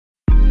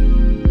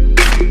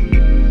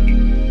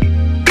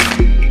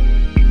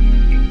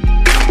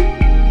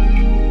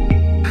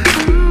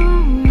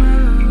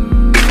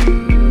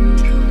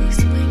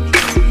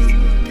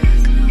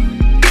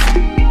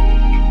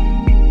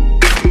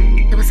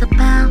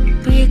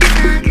3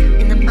 o'clock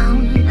in the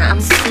morning, I'm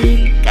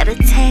asleep. Got a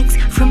text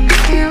from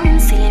him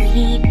saying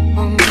he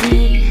want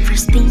me.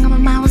 First thing on my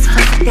mind was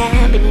fuck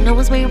that, but you know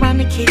what's way around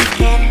the kitty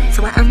cat.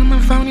 So I unlocked my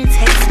phone and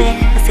text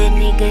back. I said,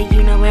 nigga,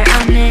 you know where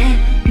I'm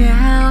at.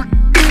 Now,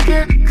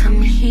 nigga,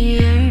 come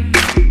here.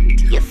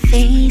 Your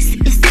face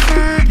is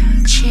my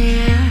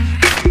chair.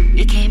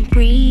 You can't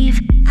breathe,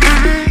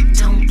 I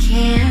don't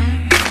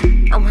care.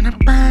 I wanna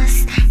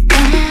bust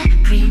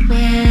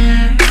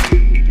everywhere.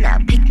 Now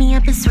pick me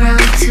up, it's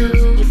round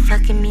 2. You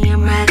fucking me,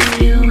 I'm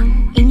riding you.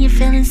 And you're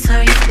feeling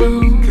sorry,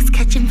 boo, cause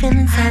catching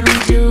feelings I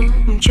don't do.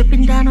 I'm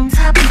dripping down on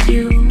top of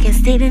you. Can't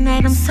stay the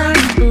night, I'm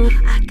sorry, boo.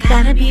 I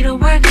gotta be the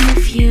working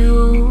with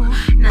you.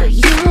 Now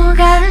you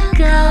gotta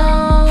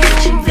go.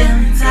 Catching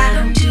feelings I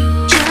don't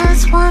do.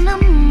 Just wanna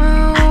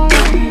more. I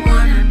don't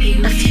wanna be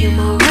with a few you.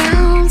 more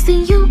rounds,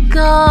 then you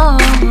go.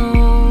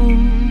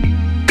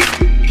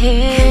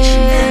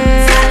 Catching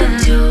feelings I don't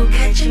do.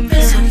 Catching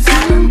feelings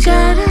I don't do.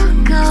 Gotta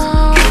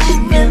go.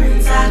 Catching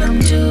feelings I don't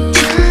do.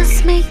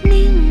 Just make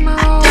me more.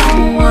 I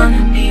don't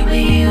wanna be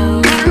with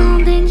you.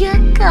 Round, then you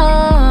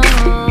go.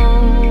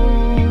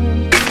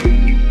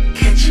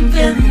 Catching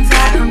feelings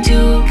I don't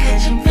do.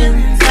 Catching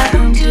feelings I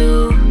don't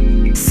do.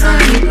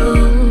 Sorry,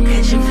 boo.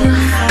 Catching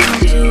feelings I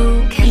don't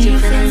do. Catching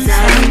feelings I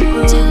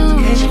don't do.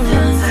 Catching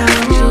feelings I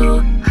don't do.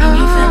 And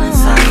you feeling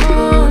sorry,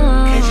 boo.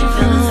 Catching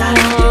feelings I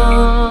don't do.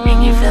 And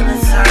you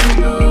feeling sorry,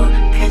 boo.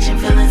 Catching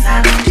feelings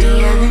I don't do. The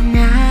other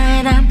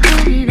night I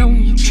put it on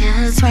your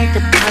chest, right? The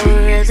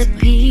power of the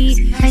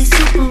beat, like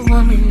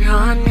Superwoman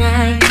all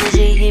night. Cause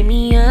you hit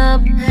me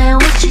up, like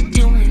what you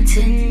doing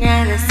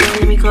tonight? I said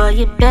let me call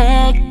you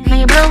back, now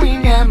you're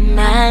blowing up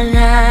my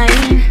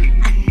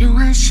line. I knew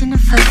I shouldn't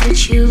have fucked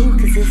with you,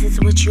 cause this is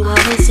what you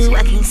always do.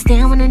 I can't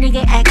stand when a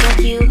nigga act like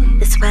you,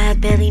 that's why I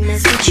barely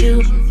mess with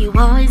you. You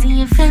always in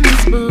your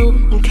feelings, boo,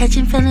 and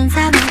catching feelings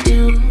I don't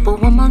do.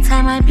 But one more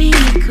time I'd be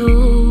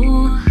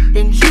cool,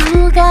 then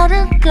you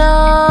gotta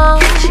go.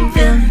 Catching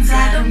feelings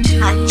I don't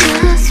do. I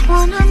just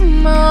wanna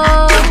more.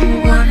 I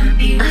don't